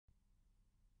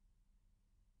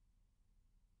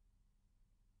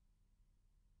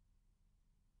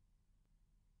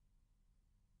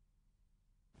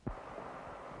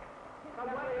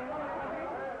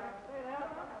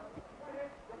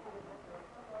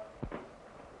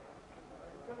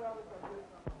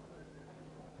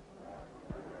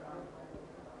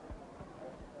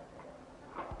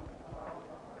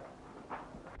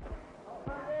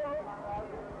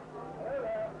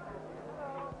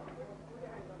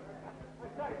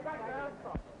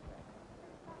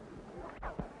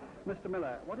Mr.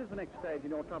 Miller, what is the next stage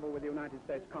in your trouble with the United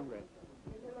States Congress?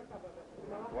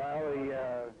 Well,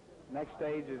 the next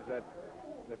stage is that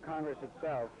the Congress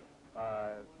itself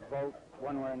vote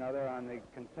one way or another on the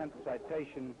contempt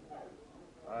citation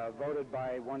voted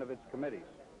by one of its committees.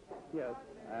 Yes.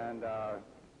 And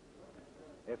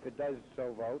if it does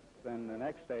so vote, then the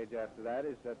next stage after that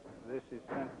is that this is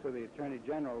sent to the Attorney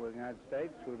General of the United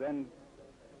States, who then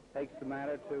takes the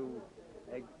matter to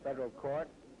a federal court,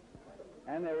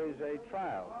 and there is a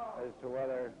trial as to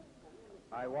whether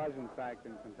I was in fact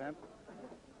in contempt,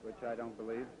 which I don't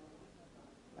believe,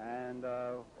 and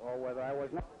or whether I was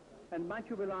not. And might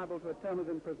you be liable to a term of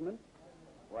imprisonment?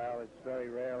 Well, it's very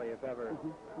rarely, if ever,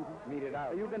 meted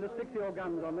out. Are you going to stick to your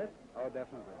guns on this? Oh,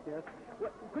 definitely. Yes.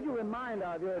 Well, could you remind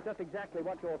our viewers just exactly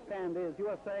what your stand is? You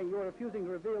are saying you are refusing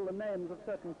to reveal the names of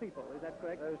certain people. Is that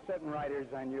correct? There's certain writers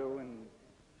I knew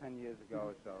 10 years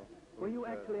ago or so. Were you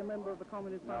actually a member of the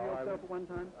Communist Party yourself at one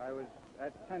time? I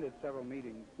attended several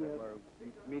meetings that were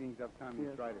meetings of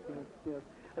communist writers. Yes, yes.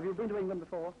 Have you been to England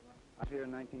before? I was here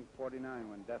in 1949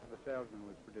 when Death of a Salesman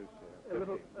was produced here.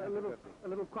 A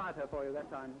little quieter for you that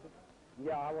time.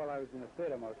 Yeah, well, I was in the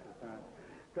theater most of the time.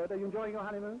 Good. Are you enjoying your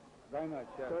honeymoon? Very much,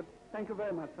 yes. Good. Thank you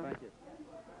very much, sir. Thank you.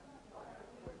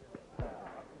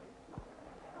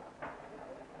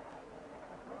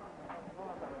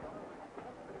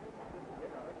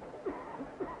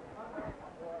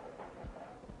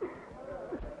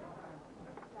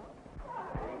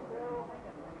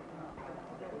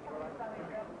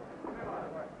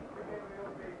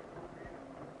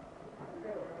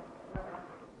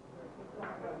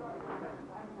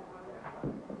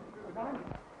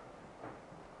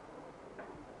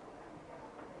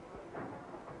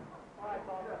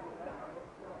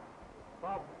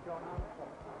 Bob, John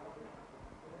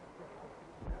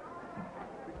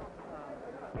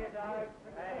Here, Doug.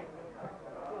 Hey.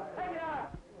 Take it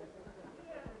out!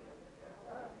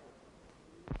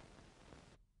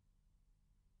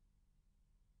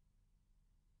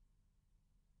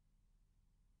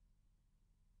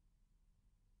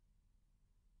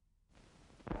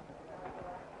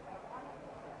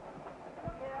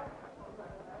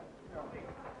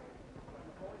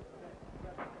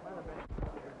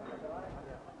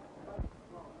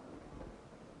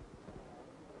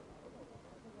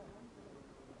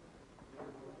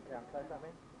 Yeah, I'm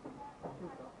sorry,